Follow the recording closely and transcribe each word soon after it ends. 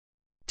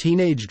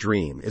Teenage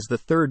Dream is the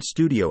third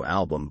studio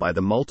album by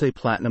the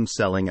multi-platinum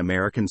selling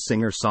American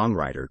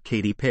singer-songwriter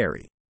Katy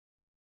Perry.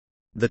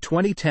 The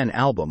 2010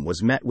 album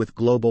was met with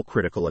global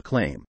critical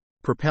acclaim,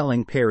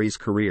 propelling Perry's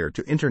career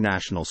to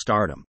international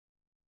stardom.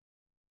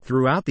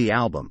 Throughout the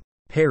album,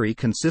 Perry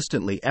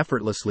consistently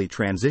effortlessly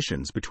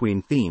transitions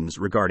between themes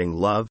regarding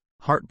love,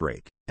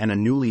 heartbreak, and a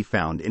newly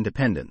found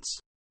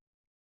independence.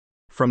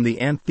 From the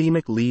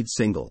anthemic lead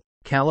single,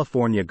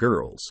 California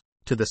Girls,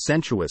 to the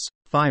sensuous,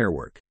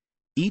 Firework,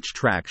 each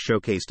track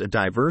showcased a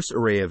diverse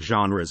array of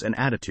genres and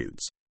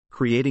attitudes,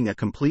 creating a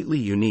completely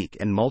unique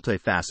and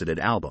multifaceted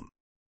album.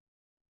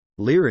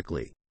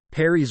 Lyrically,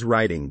 Perry's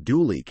writing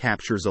dually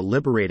captures a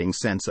liberating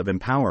sense of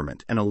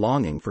empowerment and a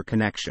longing for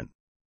connection.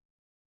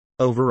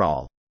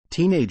 Overall,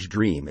 Teenage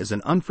Dream is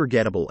an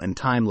unforgettable and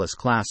timeless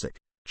classic,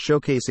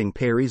 showcasing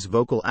Perry's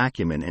vocal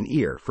acumen and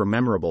ear for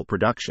memorable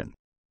production.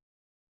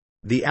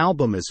 The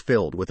album is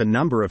filled with a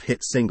number of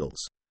hit singles,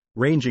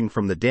 ranging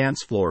from the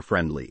dance floor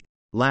friendly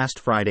Last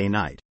Friday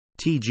Night,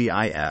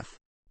 TGIF,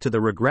 to the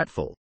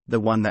regretful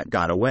The One That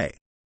Got Away.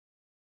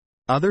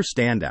 Other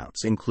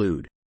standouts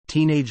include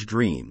Teenage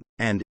Dream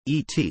and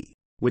E.T.,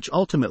 which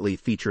ultimately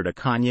featured a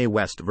Kanye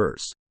West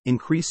verse,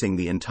 increasing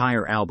the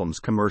entire album's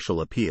commercial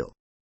appeal.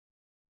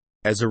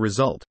 As a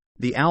result,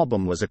 the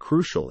album was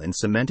crucial in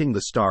cementing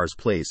the star's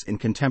place in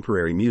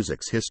contemporary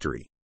music's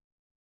history.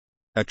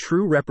 A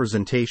true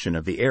representation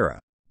of the era,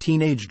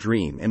 Teenage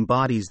Dream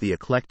embodies the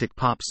eclectic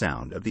pop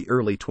sound of the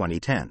early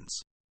 2010s.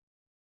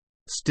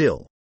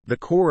 Still, the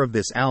core of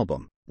this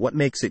album, what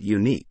makes it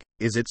unique,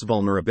 is its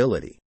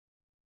vulnerability.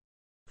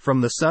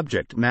 From the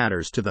subject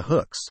matters to the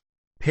hooks,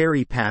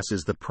 Perry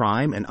passes the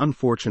prime and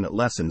unfortunate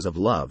lessons of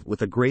love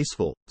with a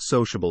graceful,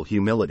 sociable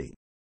humility.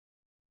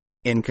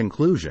 In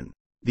conclusion,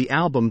 the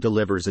album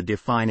delivers a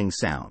defining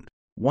sound,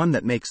 one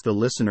that makes the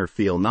listener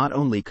feel not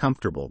only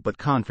comfortable but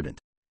confident,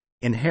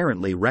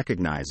 inherently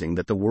recognizing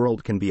that the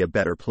world can be a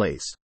better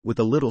place, with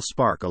a little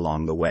spark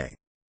along the way.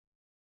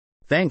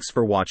 Thanks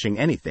for watching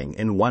Anything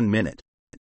in 1 Minute.